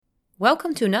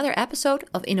Welcome to another episode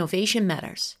of Innovation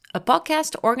Matters, a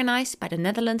podcast organized by the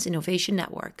Netherlands Innovation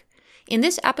Network. In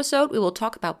this episode, we will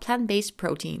talk about plant-based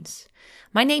proteins.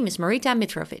 My name is Marita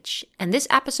Mitrovic, and this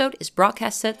episode is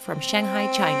broadcasted from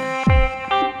Shanghai, China.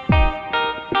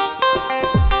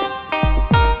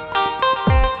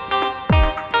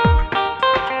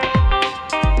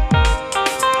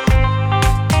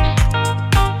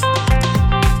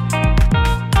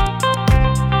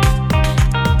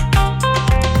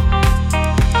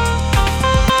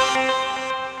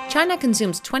 China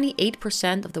consumes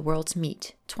 28% of the world's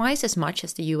meat, twice as much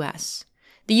as the US.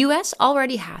 The US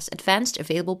already has advanced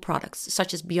available products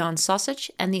such as Beyond Sausage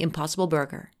and the Impossible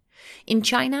Burger. In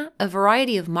China, a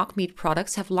variety of mock meat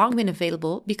products have long been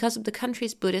available because of the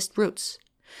country's Buddhist roots.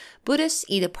 Buddhists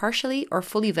eat a partially or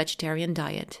fully vegetarian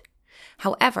diet.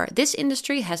 However, this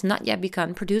industry has not yet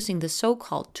begun producing the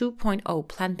so-called 2.0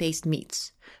 plant-based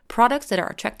meats, products that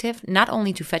are attractive not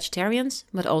only to vegetarians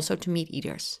but also to meat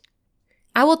eaters.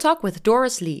 I will talk with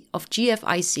Doris Lee of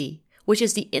GFIC, which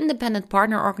is the independent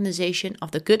partner organization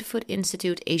of the Good Food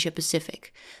Institute Asia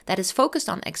Pacific, that is focused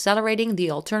on accelerating the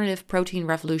alternative protein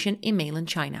revolution in mainland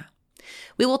China.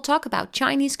 We will talk about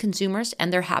Chinese consumers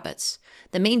and their habits,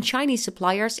 the main Chinese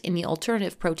suppliers in the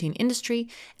alternative protein industry,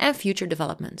 and future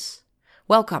developments.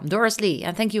 Welcome, Doris Lee,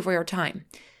 and thank you for your time.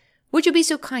 Would you be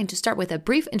so kind to start with a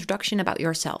brief introduction about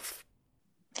yourself?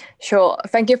 Sure.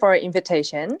 Thank you for your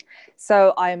invitation.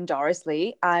 So I'm Doris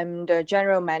Lee. I'm the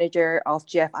general manager of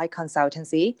GFI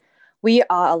Consultancy. We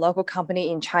are a local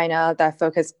company in China that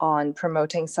focuses on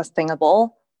promoting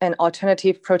sustainable and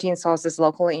alternative protein sources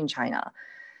locally in China.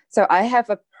 So I have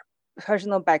a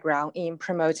personal background in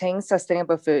promoting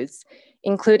sustainable foods,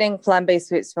 including plant-based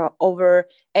foods for over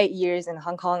 8 years in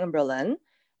Hong Kong and Berlin.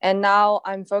 And now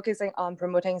I'm focusing on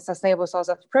promoting sustainable source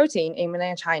of protein in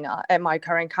mainland China at my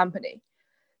current company.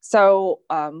 So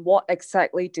what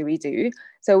exactly do we do?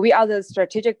 So we are the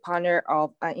strategic partner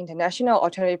of an international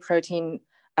alternative protein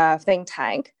think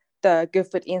tank, the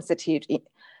Good Food Institute.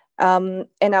 And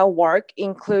our work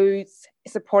includes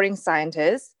supporting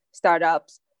scientists,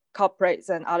 startups, corporates,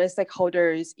 and other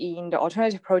stakeholders in the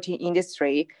alternative protein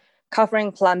industry,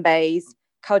 covering plant-based,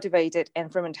 cultivated,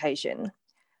 and fermentation.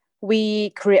 We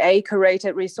create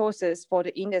curated resources for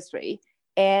the industry,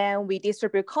 and we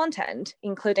distribute content,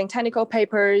 including technical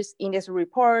papers, industry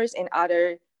reports, and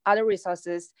other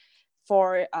resources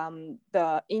for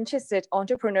the interested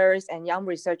entrepreneurs and young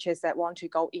researchers that want to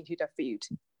go into the field.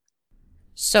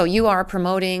 So you are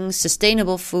promoting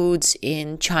sustainable foods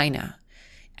in China.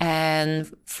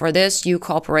 And for this, you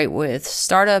cooperate with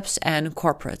startups and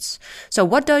corporates. So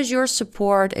what does your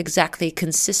support exactly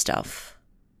consist of?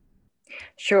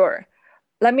 Sure.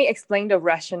 Let me explain the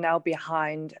rationale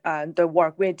behind the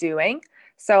work we're doing.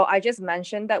 So I just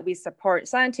mentioned that we support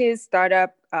scientists,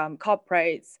 startup,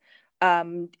 corporates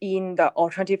in the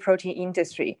alternative protein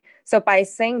industry. So by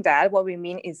saying that, what we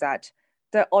mean is that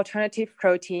the alternative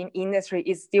protein industry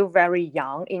is still very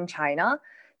young in China.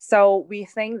 So we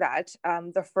think that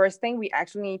the first thing we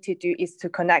actually need to do is to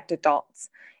connect the dots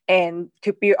and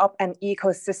to build up an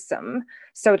ecosystem.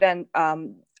 So then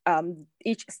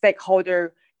each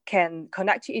stakeholder can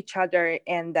connect to each other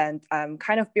and then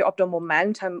kind of build up the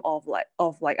momentum of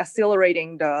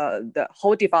accelerating the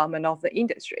whole development of the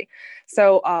industry.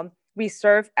 So we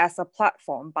serve as a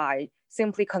platform by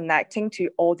simply connecting to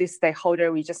all these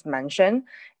stakeholders we just mentioned,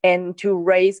 and to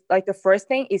raise, the first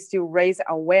thing is to raise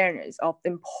awareness of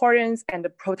the importance and the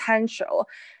potential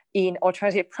in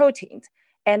alternative proteins.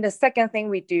 And the second thing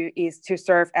we do is to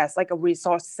serve as a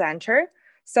resource center.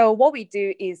 So what we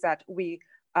do is that we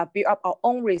build up our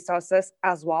own resources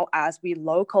as well as we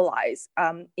localize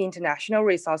international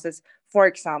resources. For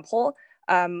example,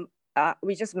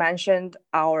 we just mentioned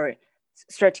our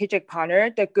strategic partner,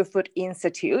 the Good Food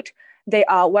Institute. They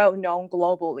are well known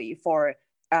globally for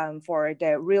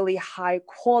their really high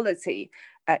quality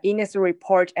industry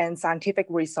report and scientific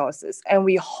resources. And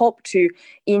we hope to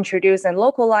introduce and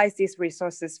localize these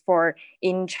resources for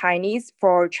Chinese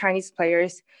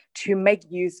players to make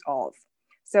use of.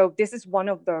 So this is one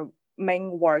of the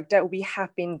main work that we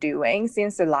have been doing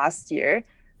since the last year.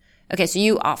 Okay, so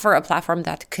you offer a platform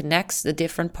that connects the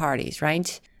different parties,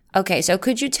 right? Okay, so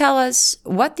could you tell us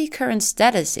what the current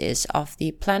status is of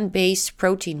the plant-based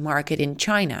protein market in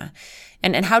China?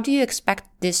 And how do you expect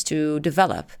this to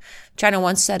develop? China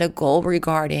once set a goal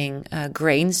regarding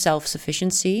grain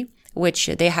self-sufficiency, which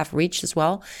they have reached as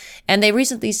well. And they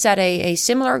recently set a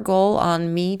similar goal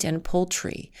on meat and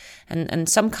poultry and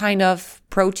some kind of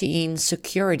protein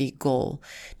security goal.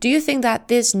 Do you think that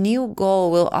this new goal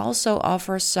will also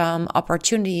offer some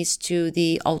opportunities to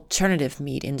the alternative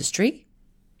meat industry?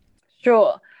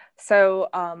 Sure. So,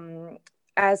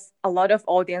 as a lot of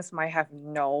audience might have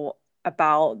know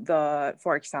about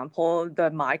for example,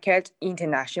 the market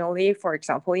internationally, for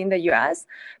example, in the US,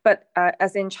 but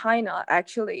as in China,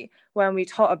 actually, when we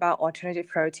talk about alternative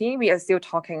protein, we are still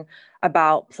talking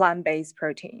about plant-based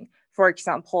protein. For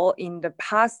example, in the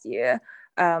past year,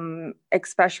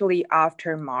 especially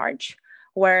after March,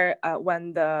 where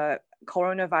when the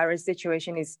coronavirus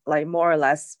situation is like more or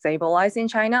less stabilized in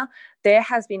China, there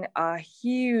has been a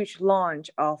huge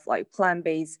launch of like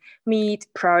plant-based meat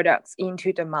products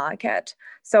into the market.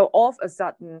 So all of a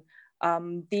sudden,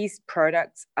 these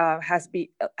products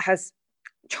has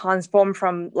transformed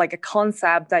from like a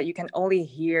concept that you can only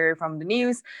hear from the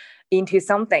news into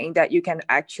something that you can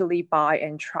actually buy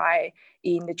and try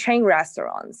in the chain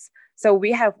restaurants. So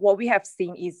what we have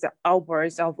seen is the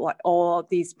outburst of like all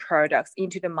these products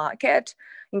into the market,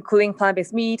 including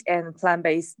plant-based meat and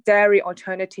plant-based dairy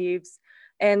alternatives.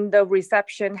 And the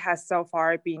reception has so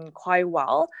far been quite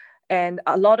well. And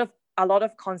a lot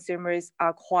of consumers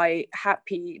are quite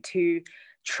happy to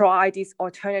try these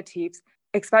alternatives,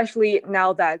 especially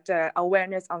now that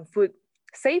awareness on food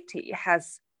safety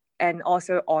has and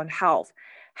also on health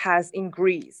has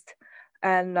increased.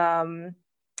 And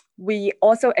we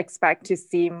also expect to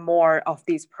see more of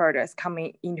these products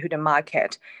coming into the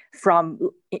market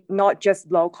from not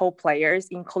just local players,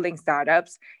 including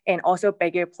startups, and also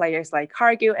bigger players like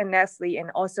Cargill and Nestle,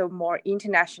 and also more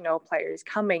international players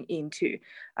coming into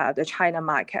the China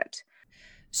market.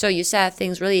 So you said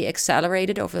things really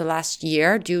accelerated over the last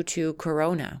year due to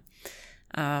Corona.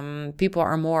 People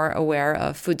are more aware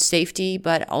of food safety,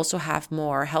 but also have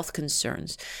more health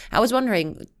concerns. I was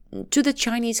wondering, to the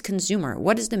Chinese consumer,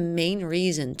 what is the main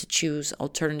reason to choose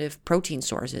alternative protein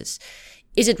sources?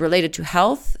 Is it related to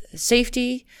health,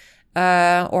 safety,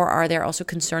 or are there also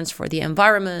concerns for the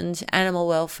environment, animal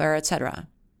welfare, etc.?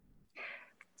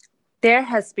 There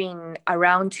has been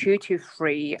around 2 to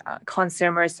 3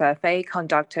 consumer survey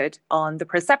conducted on the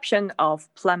perception of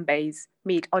plant-based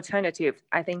meat alternative,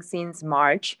 I think since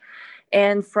March.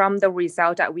 And from the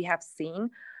result that we have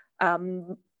seen,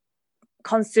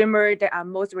 consumers that are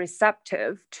most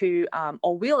receptive to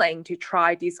or willing to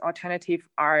try this alternative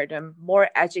are the more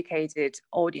educated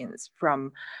audience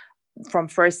from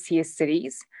first-tier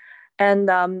cities. And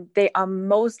they are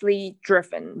mostly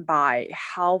driven by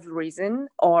health reason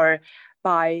or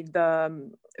by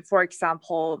for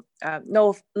example,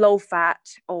 low fat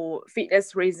or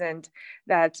fitness reason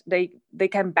that they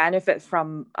can benefit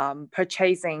from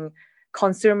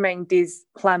consuming this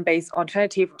plant-based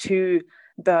alternative to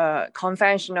the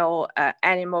conventional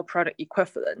animal product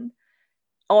equivalent.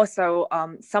 Also,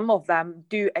 some of them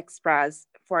do express,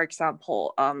 for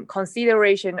example,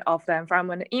 consideration of the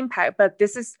environmental impact, but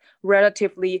this is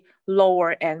relatively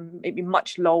lower and maybe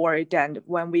much lower than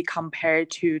when we compare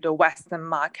to the Western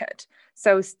market.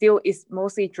 So still it's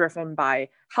mostly driven by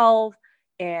health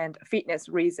and fitness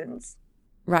reasons.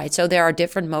 Right, so there are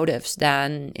different motives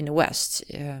than in the West.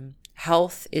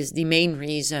 Health is the main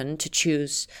reason to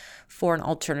choose for an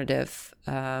alternative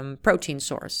protein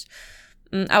source.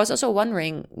 I was also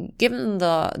wondering, given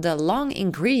the long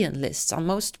ingredient lists on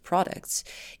most products,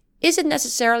 is it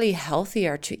necessarily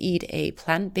healthier to eat a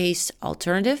plant-based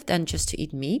alternative than just to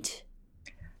eat meat?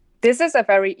 This is a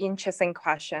very interesting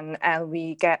question, and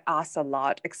we get asked a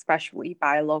lot, especially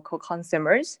by local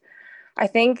consumers. I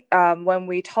think when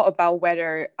we talk about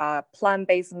whether a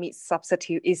plant-based meat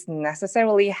substitute is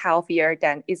necessarily healthier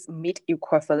than its meat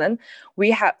equivalent,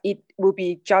 it will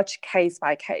be judged case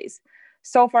by case.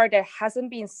 So far, there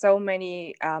hasn't been so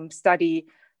many study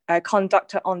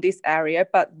conducted on this area,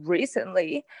 but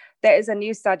recently there is a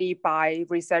new study by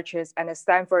researchers at the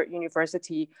Stanford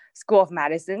University School of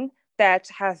Medicine that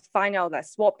has found out that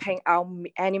swapping out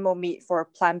animal meat for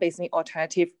plant-based meat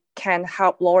alternative can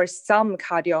help lower some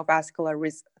cardiovascular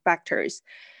risk factors.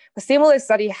 A similar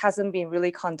study hasn't been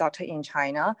really conducted in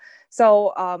China.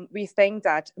 So we think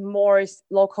that more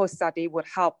local study would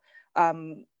help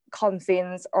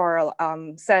convince or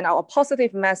send out a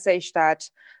positive message that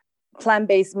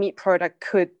plant-based meat product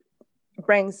could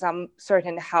bring some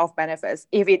certain health benefits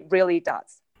if it really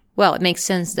does. Well, it makes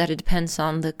sense that it depends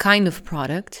on the kind of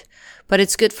product, but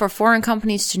it's good for foreign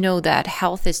companies to know that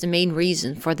health is the main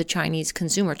reason for the Chinese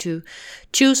consumer to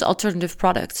choose alternative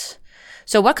products.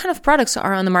 So what kind of products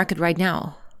are on the market right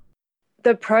now?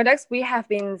 The products we have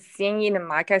been seeing in the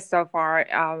market so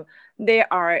far, there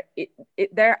are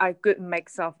a good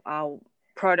mix of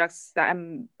products that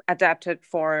are adapted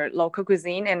for local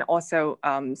cuisine and also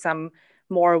some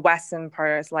more Western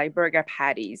products like burger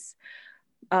patties.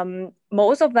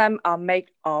 Most of them are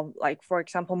made of, like, for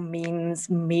example, minced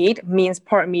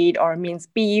pork meat or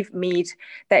minced beef meat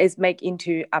that is made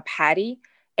into a patty.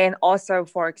 And also,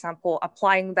 for example,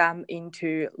 applying them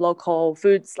into local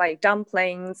foods like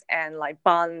dumplings and like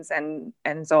buns and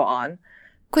so on.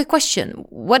 Quick question.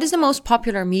 What is the most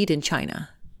popular meat in China?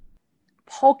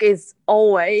 Pork is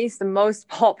always the most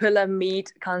popular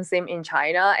meat consumed in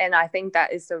China, and I think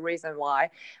that is the reason why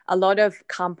a lot of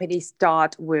companies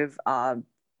start with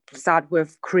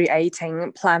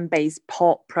creating plant-based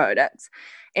pork products.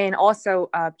 And also,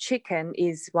 chicken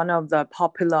is one of the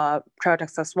popular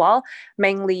products as well,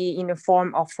 mainly in the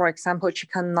form of, for example,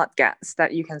 chicken nuggets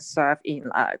that you can serve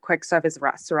in quick service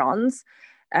restaurants.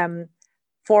 Um,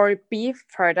 for beef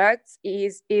products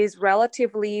is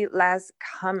relatively less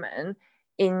common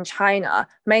in China,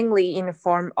 mainly in the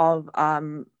form of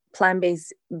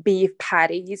plant-based beef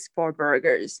patties for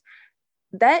burgers.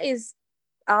 That is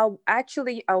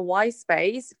actually a wide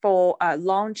space for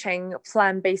launching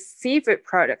plant-based seafood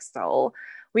products, though.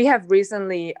 We have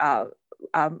recently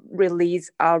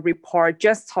released a report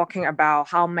just talking about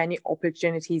how many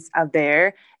opportunities are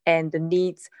there and the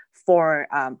needs for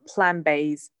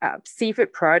plant-based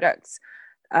seafood products.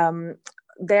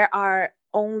 There are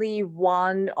only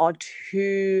one or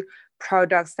two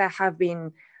products that have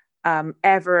been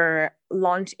ever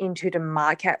launched into the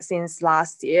market since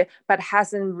last year, but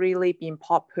hasn't really been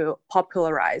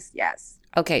popularized yet.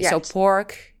 Okay, so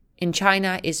pork in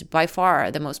China is by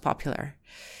far the most popular.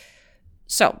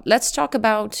 So let's talk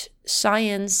about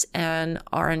science and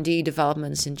R&D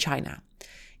developments in China.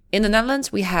 In the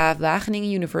Netherlands, we have Wageningen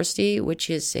University, which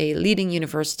is a leading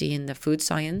university in the food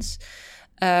science.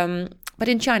 But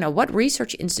in China, what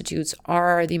research institutes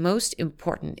are the most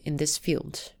important in this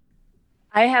field?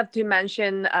 I have to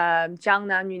mention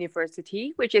Jiangnan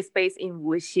University, which is based in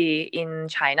Wuxi in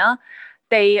China.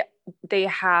 They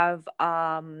have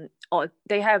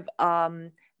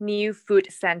new food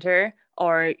center,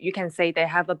 or you can say they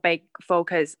have a big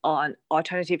focus on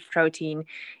alternative protein,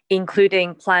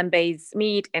 including plant-based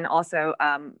meat and also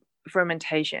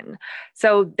fermentation.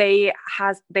 So they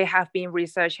have been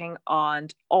researching on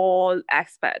all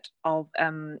aspects of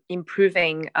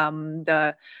improving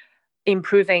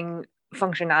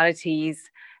functionalities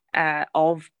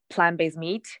of plant-based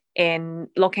meat and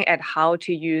looking at how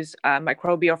to use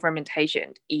microbial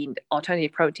fermentation in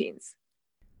alternative proteins.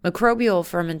 Microbial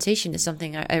fermentation is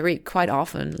something I read quite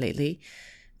often lately.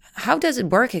 How does it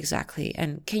work exactly?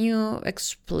 And can you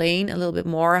explain a little bit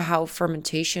more how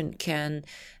fermentation can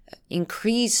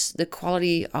increase the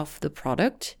quality of the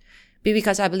product?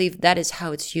 Because I believe that is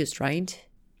how it's used, right?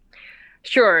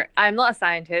 Sure. I'm not a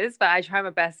scientist, but I try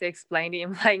my best to explain it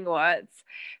in plain words.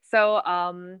 So,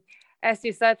 as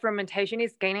you said, fermentation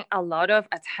is gaining a lot of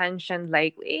attention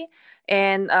lately,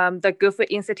 and the Good Food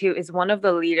Institute is one of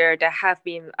the leaders that have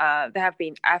been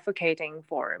advocating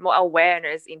for more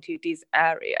awareness into this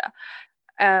area.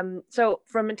 So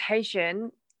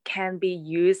fermentation can be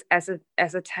used as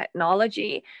a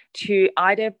technology to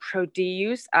either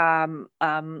produce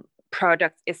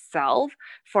product itself.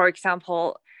 For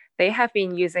example, they have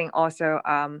been using also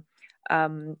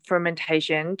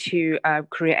fermentation to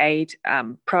create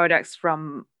products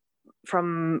from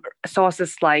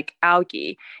sources like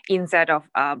algae instead of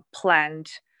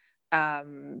plant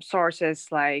sources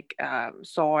like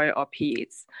soy or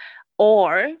peats.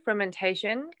 Or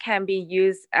fermentation can be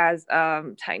used as a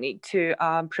technique to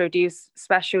produce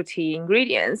specialty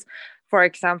ingredients. For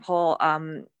example,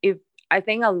 if I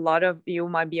think a lot of you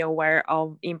might be aware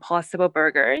of Impossible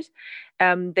Burgers.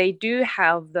 They do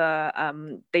have the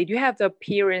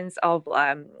appearance of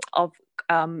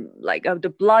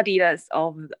the bloodiness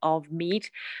of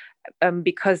meat,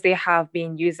 because they have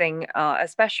been using a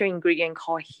special ingredient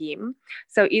called heme.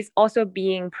 So it's also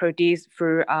being produced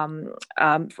through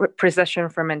precision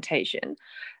fermentation.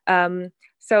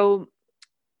 So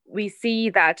we see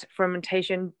that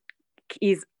fermentation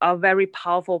is a very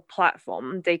powerful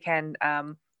platform. They can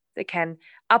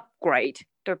upgrade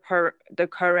the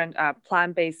current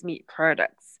plant-based meat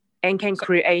products and can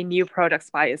create new products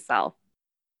by itself.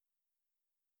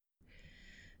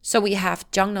 So we have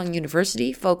Jiangnan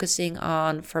University focusing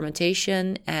on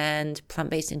fermentation and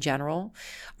plant-based in general.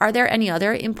 Are there any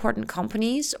other important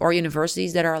companies or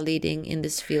universities that are leading in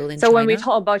this field in China? So when we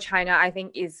talk about China, I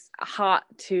think it's hard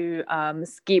to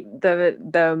skip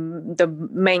the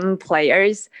main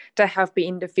players that have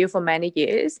been in the field for many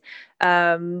years.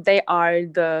 They are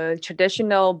the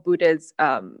traditional Buddhist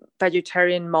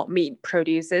vegetarian mock meat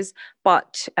producers,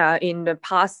 but in the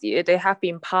past year, they have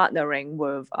been partnering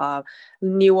with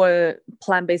newer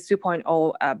plant-based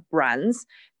 2.0 brands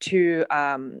to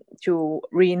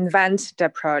reinvent the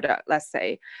product, let's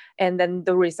say. And then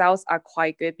the results are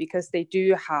quite good because they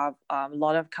do have a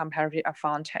lot of comparative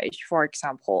advantage. For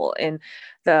example, in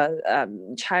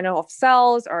the China of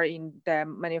cells or in their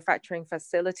manufacturing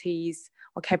facilities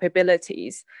or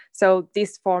capabilities. So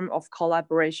this form of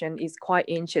collaboration is quite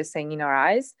interesting in our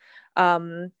eyes.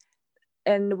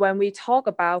 And when we talk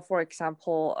about, for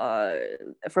example,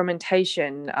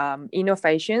 fermentation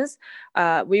innovations,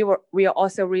 we are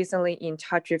also recently in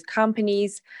touch with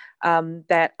companies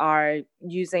that are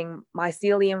using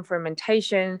mycelium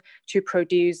fermentation to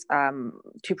produce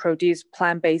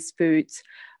plant-based foods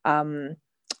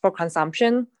for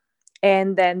consumption.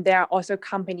 And then there are also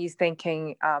companies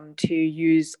thinking to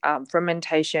use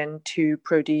fermentation to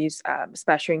produce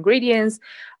special ingredients,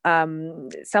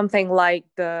 something like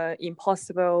the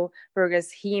Impossible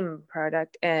Burgers heme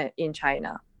product in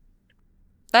China.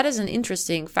 That is an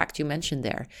interesting fact you mentioned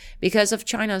there. Because of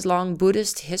China's long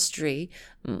Buddhist history,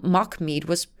 mock meat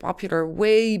was popular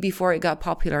way before it got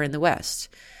popular in the West.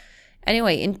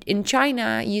 Anyway, in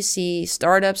China, you see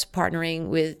startups partnering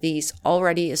with these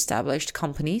already established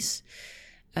companies.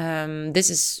 This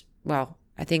is, well,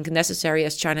 I think necessary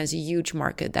as China is a huge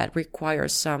market that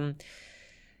requires some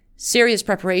serious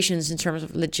preparations in terms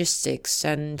of logistics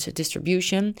and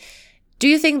distribution. Do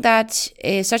you think that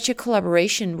such a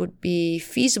collaboration would be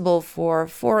feasible for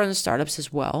foreign startups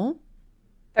as well?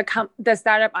 The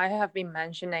startup I have been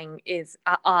mentioning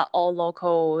are all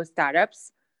local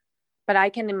startups. But I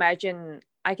can imagine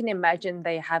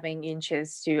they having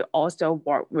interest to also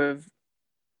work with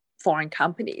foreign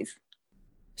companies.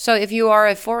 So if you are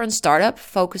a foreign startup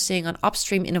focusing on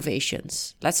upstream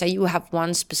innovations, let's say you have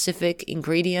one specific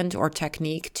ingredient or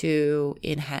technique to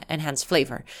enhance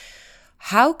flavor,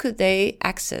 how could they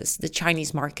access the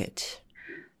Chinese market?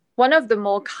 One of the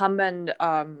more common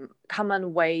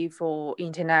way for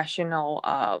international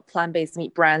plant-based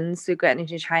meat brands to get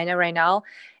into China right now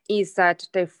is that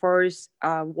they first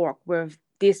work with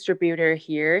distributor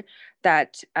here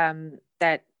that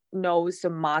knows the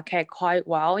market quite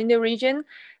well in the region,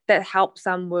 that helps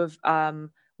them with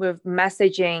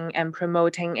messaging and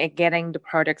promoting and getting the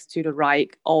products to the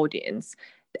right audience,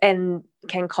 and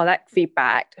can collect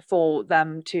feedback for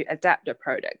them to adapt the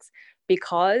products.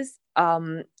 Because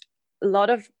a lot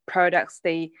of products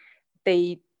they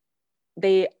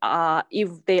are,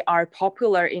 if they are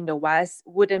popular in the West,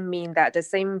 wouldn't mean that the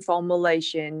same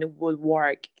formulation would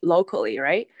work locally,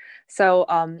 right? So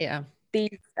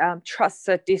these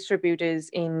trusted distributors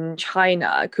in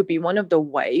China could be one of the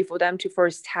way for them to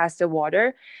first test the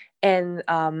water, and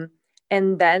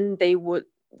then they would,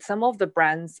 some of the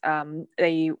brands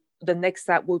the next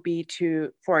step would be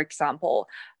to, for example,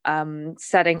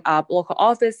 setting up local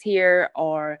office here,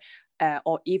 or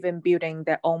even building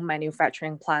their own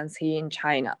manufacturing plants here in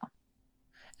China.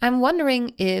 I'm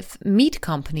wondering if meat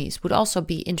companies would also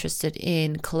be interested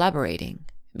in collaborating,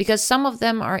 because some of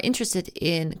them are interested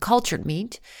in cultured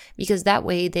meat, because that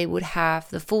way they would have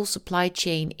the full supply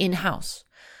chain in-house.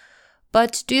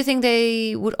 But do you think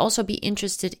they would also be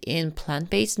interested in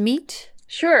plant-based meat?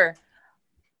 Sure.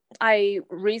 I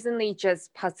recently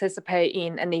just participated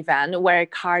in an event where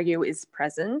Cargill is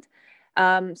present.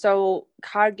 So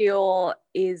Cargill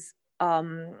is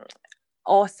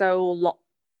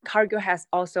Cargill has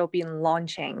also been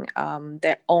launching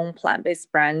their own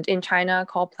plant-based brand in China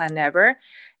called Plant-Never,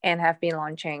 and have been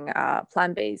launching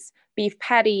plant-based beef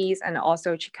patties and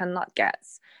also chicken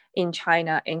nuggets in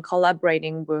China, in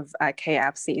collaborating with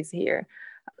KFCs here.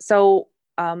 So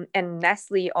and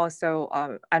Nestle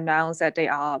also announced that they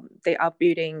are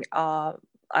building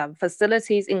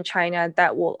facilities in China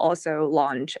that will also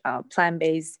launch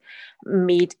plant-based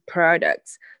meat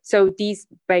products. So these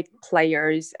big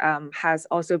players has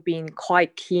also been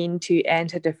quite keen to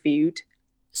enter the field.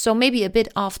 So maybe a bit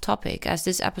off topic, as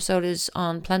this episode is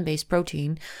on plant-based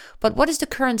protein, but what is the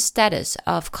current status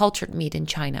of cultured meat in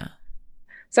China?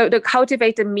 So the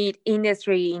cultivated meat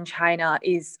industry in China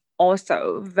is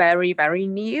also very, very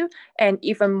new, and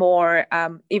even more,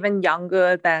 even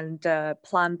younger than the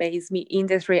plant-based meat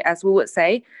industry, as we would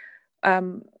say.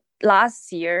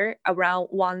 Last year, around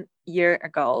 1 year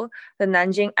ago, the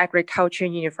Nanjing Agriculture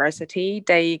University,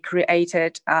 they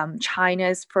created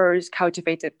China's first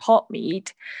cultivated pork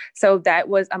meat. So that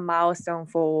was a milestone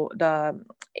for the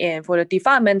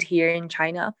development here in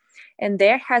China. And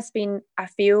there has been a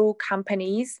few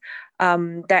companies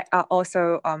that are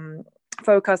also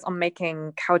focus on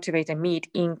making cultivated meat,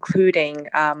 including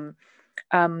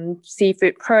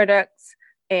seafood products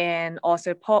and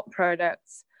also pork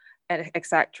products,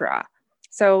 etc.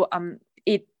 So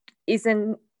it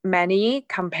isn't many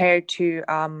compared to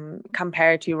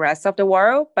rest of the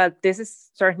world, but this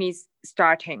is certainly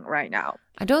starting right now.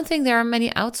 I don't think there are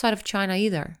many outside of China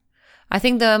either. I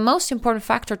think the most important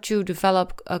factor to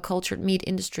develop a cultured meat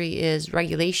industry is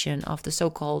regulation of the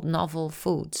so-called novel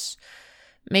foods.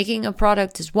 Making a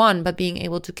product is one, but being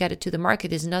able to get it to the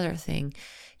market is another thing.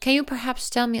 Can you perhaps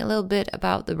tell me a little bit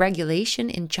about the regulation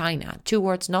in China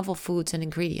towards novel foods and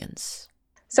ingredients?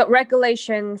 So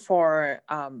regulation for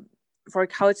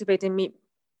cultivated meat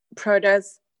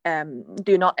products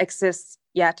do not exist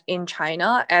yet in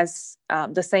China as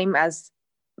the same as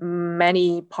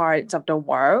many parts of the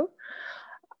world,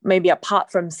 maybe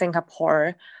apart from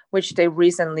Singapore, which they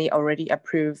recently already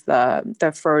approved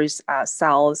the first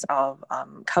sales of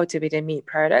cultivated meat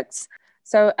products.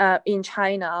 So in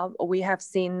China, we have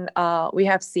seen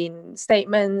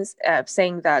statements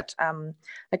saying that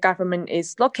the government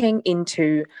is looking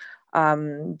into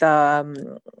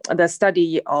the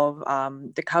study of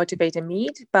the cultivated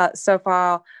meat, but so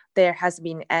far there has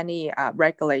been any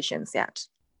regulations yet.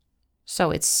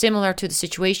 So it's similar to the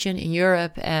situation in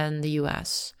Europe and the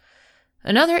US.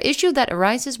 Another issue that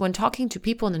arises when talking to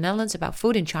people in the Netherlands about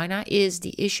food in China is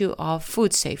the issue of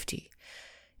food safety.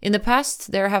 In the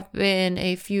past, there have been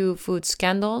a few food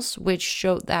scandals which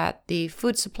showed that the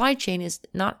food supply chain is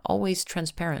not always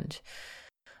transparent.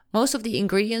 Most of the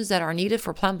ingredients that are needed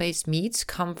for plant-based meats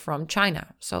come from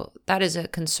China, so that is a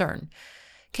concern.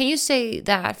 Can you say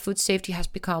that food safety has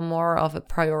become more of a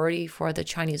priority for the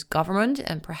Chinese government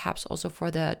and perhaps also for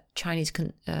the Chinese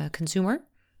consumer?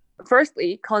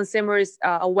 Firstly, consumers'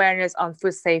 awareness on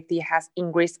food safety has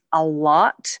increased a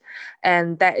lot,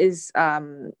 and there is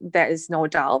no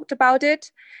doubt about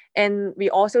it. And we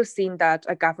also seen that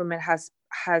a government has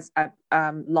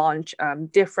launched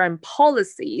different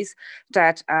policies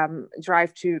that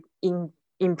drive to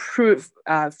improve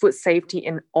food safety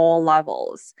in all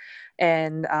levels.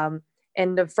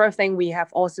 And the first thing we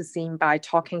have also seen by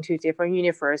talking to different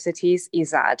universities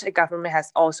is that the government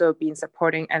has also been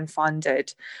supporting and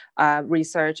funded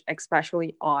research,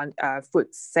 especially on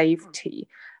food safety,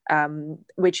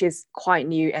 which is quite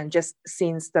new and just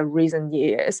since the recent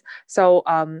years. So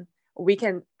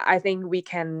I think we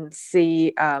can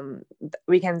see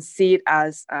it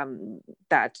as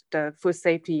that the food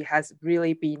safety has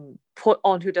really been put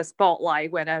onto the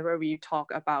spotlight whenever we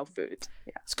talk about food.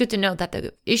 Yeah. It's good to know that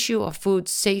the issue of food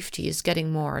safety is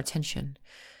getting more attention.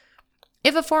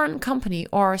 If a foreign company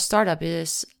or startup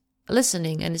is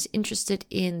listening and is interested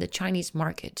in the Chinese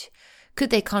market,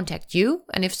 could they contact you?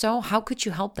 And if so, how could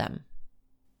you help them?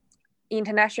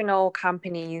 International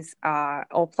companies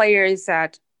or players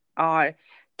that are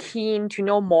keen to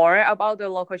know more about the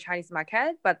local Chinese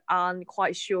market but aren't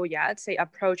quite sure yet, they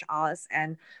approach us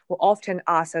and will often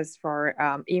ask us for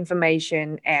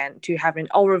information and to have an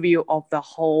overview of the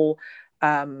whole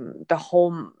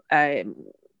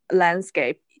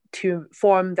landscape to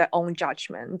form their own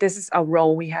judgment. This is a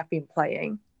role we have been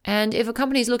playing. And if a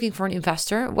company is looking for an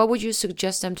investor, what would you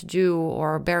suggest them to do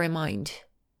or bear in mind?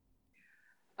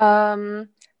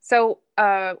 So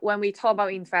when we talk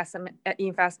about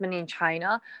investment in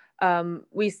China,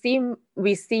 we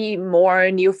see more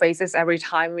new faces every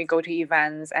time we go to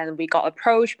events, and we got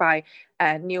approached by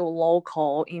new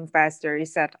local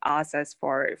investors that ask us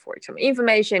for some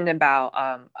information about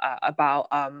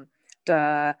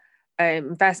the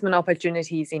investment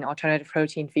opportunities in alternative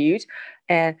protein food.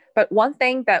 But one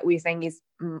thing that we think is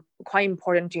quite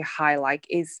important to highlight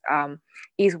is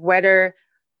whether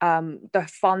the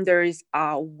funders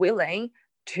are willing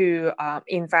to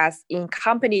invest in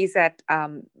companies that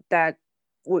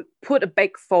would put a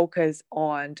big focus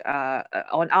on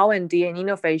R&D and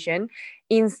innovation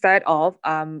instead of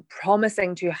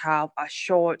promising to have a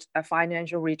short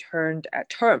financial return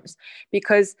terms,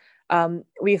 because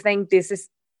we think this is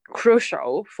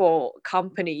crucial for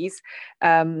companies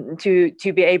to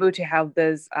be able to have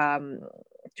this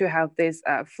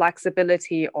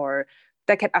flexibility, or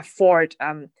that can afford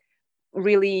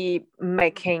really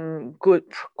making good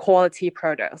quality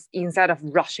products instead of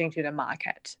rushing to the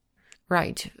market.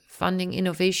 Right. Funding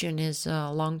innovation is a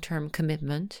long-term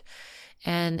commitment,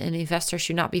 and an investor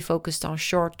should not be focused on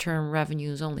short-term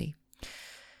revenues only.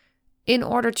 In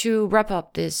order to wrap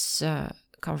up this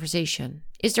conversation,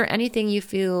 is there anything you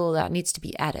feel that needs to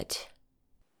be added?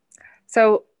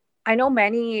 So I know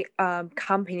many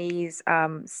companies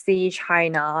see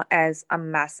China as a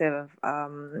massive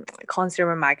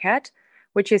consumer market,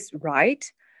 which is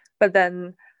right. But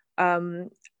then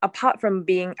apart from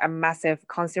being a massive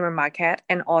consumer market,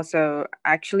 and also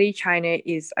actually China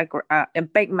is a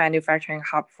big manufacturing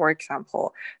hub, for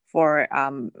example, for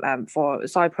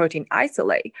soy protein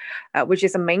isolate, which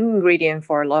is a main ingredient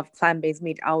for a lot of plant-based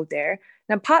meat out there.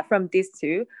 And apart from these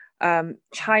two,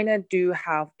 China do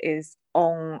have its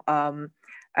own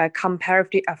a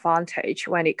comparative advantage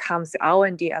when it comes to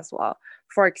R&D as well.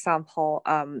 For example,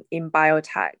 in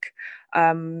biotech,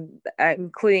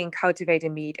 including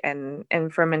cultivated meat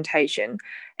and fermentation.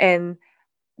 And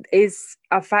it's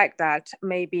a fact that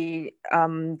maybe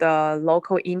the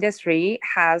local industry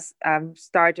has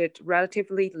started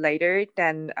relatively later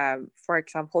than, for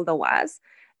example, the West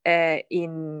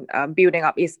in building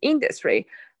up its industry.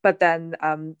 But then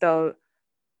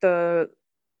the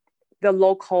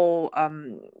local,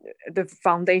 the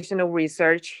foundational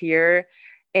research here,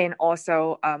 and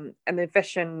also an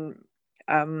efficient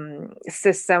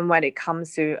system when it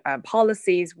comes to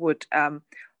policies would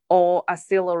all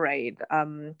accelerate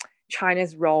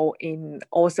China's role in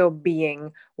also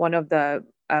being one of the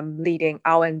leading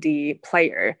R&D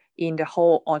player in the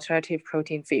whole alternative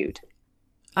protein field.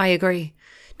 I agree.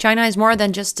 China is more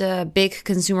than just a big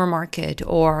consumer market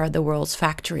or the world's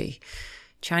factory.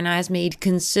 China has made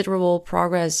considerable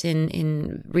progress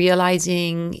in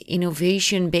realizing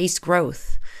innovation-based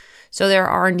growth. So their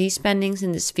R&D spendings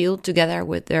in this field, together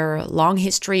with their long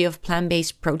history of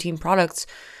plant-based protein products,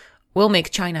 will make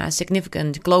China a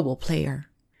significant global player.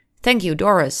 Thank you,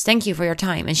 Doris. Thank you for your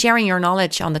time and sharing your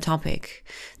knowledge on the topic.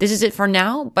 This is it for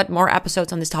now, but more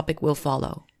episodes on this topic will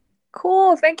follow.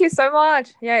 Cool. Thank you so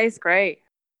much. Yeah, it's great.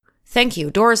 Thank you,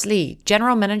 Doris Lee,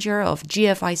 General Manager of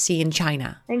GFIC in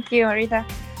China. Thank you, Marita.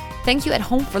 Thank you at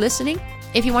home for listening.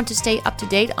 If you want to stay up to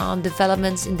date on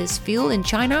developments in this field in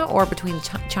China or between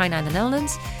China and the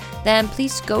Netherlands, then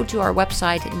please go to our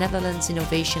website,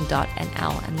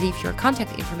 netherlandsinnovation.nl, and leave your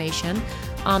contact information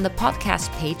on the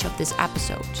podcast page of this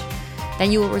episode.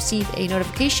 Then you will receive a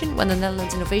notification when the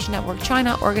Netherlands Innovation Network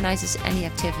China organizes any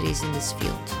activities in this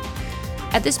field.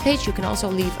 At this page, you can also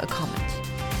leave a comment.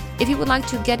 If you would like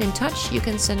to get in touch, you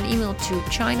can send an email to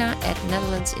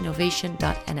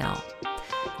china@netherlandsinnovation.nl.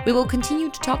 We will continue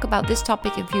to talk about this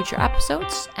topic in future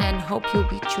episodes and hope you'll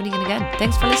be tuning in again.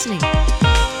 Thanks for listening.